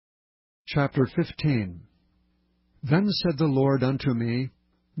Chapter 15. Then said the Lord unto me,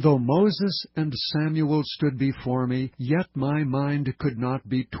 Though Moses and Samuel stood before me, yet my mind could not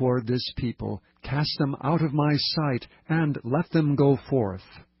be toward this people. Cast them out of my sight, and let them go forth.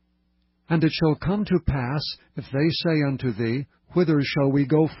 And it shall come to pass, if they say unto thee, Whither shall we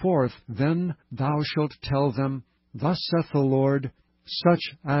go forth? Then thou shalt tell them, Thus saith the Lord,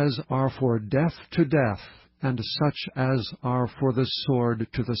 Such as are for death to death, and such as are for the sword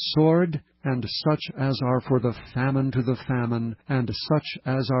to the sword, and such as are for the famine to the famine, and such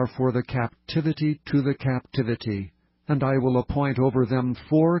as are for the captivity to the captivity. And I will appoint over them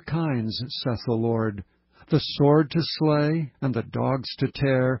 4 kinds, saith the Lord, the sword to slay, and the dogs to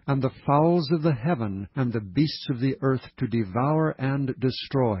tear, and the fowls of the heaven, and the beasts of the earth to devour and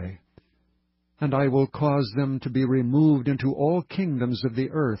destroy. And I will cause them to be removed into all kingdoms of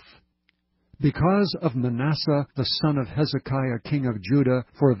the earth, because of Manasseh the son of Hezekiah king of Judah,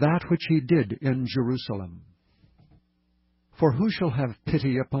 for that which he did in Jerusalem. For who shall have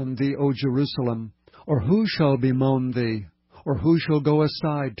pity upon thee, O Jerusalem? Or who shall bemoan thee? Or who shall go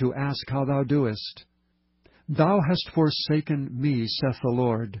aside to ask how thou doest? Thou hast forsaken me, saith the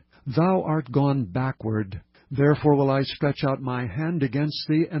Lord. Thou art gone backward. Therefore will I stretch out my hand against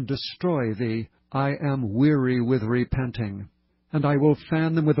thee, and destroy thee. I am weary with repenting. And I will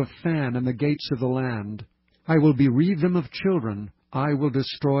fan them with a fan in the gates of the land. I will bereave them of children. I will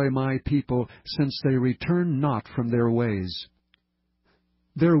destroy my people, since they return not from their ways.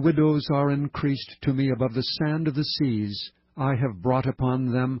 Their widows are increased to me above the sand of the seas. I have brought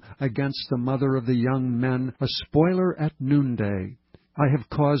upon them against the mother of the young men a spoiler at noonday. I have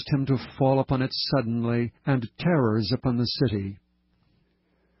caused him to fall upon it suddenly, and terrors upon the city.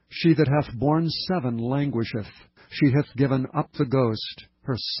 She that hath borne 7 languisheth. She hath given up the ghost.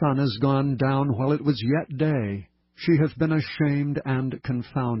 Her son is gone down while it was yet day. She hath been ashamed and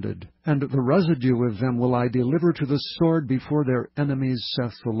confounded. And the residue of them will I deliver to the sword before their enemies,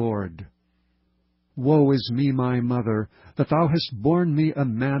 saith the Lord. Woe is me, my mother, that thou hast borne me a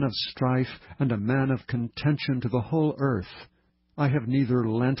man of strife, and a man of contention to the whole earth. I have neither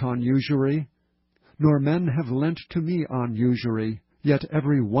lent on usury, nor men have lent to me on usury, yet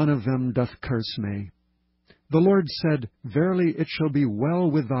every one of them doth curse me. The Lord said, Verily it shall be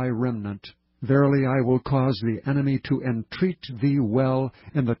well with thy remnant. Verily I will cause the enemy to entreat thee well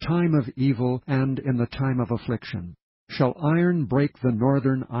in the time of evil and in the time of affliction. Shall iron break the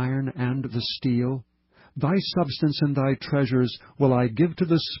northern iron and the steel? Thy substance and thy treasures will I give to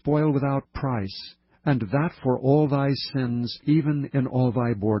the spoil without price, and that for all thy sins, even in all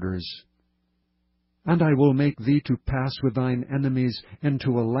thy borders. And I will make thee to pass with thine enemies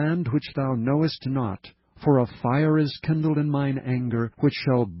into a land which thou knowest not, for a fire is kindled in mine anger, which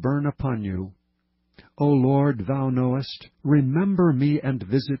shall burn upon you. O Lord, thou knowest. Remember me and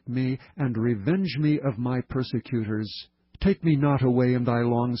visit me, and revenge me of my persecutors. Take me not away in thy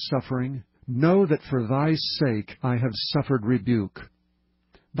long-suffering. Know that for thy sake I have suffered rebuke.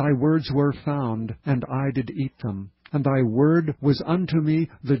 Thy words were found, and I did eat them, and thy word was unto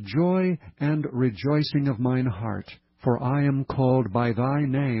me the joy and rejoicing of mine heart. For I am called by thy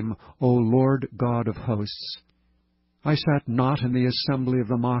name, O Lord God of hosts. I sat not in the assembly of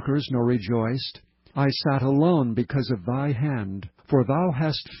the mockers, nor rejoiced. I sat alone because of thy hand, for thou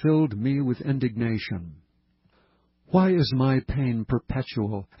hast filled me with indignation. Why is my pain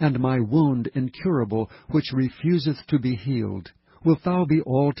perpetual, and my wound incurable, which refuseth to be healed? Wilt thou be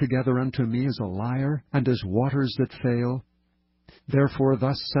altogether unto me as a liar, and as waters that fail? Therefore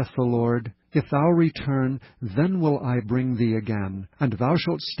thus saith the Lord, If thou return, then will I bring thee again, and thou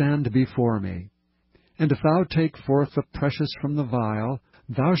shalt stand before me. And if thou take forth the precious from the vial,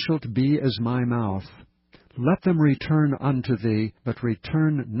 thou shalt be as my mouth. Let them return unto thee, but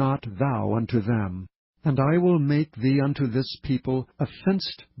return not thou unto them. And I will make thee unto this people a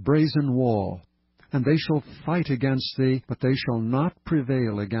fenced brazen wall. And they shall fight against thee, but they shall not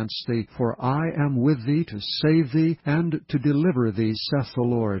prevail against thee. For I am with thee to save thee, and to deliver thee, saith the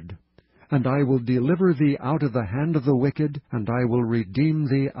Lord. And I will deliver thee out of the hand of the wicked, and I will redeem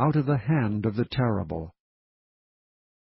thee out of the hand of the terrible.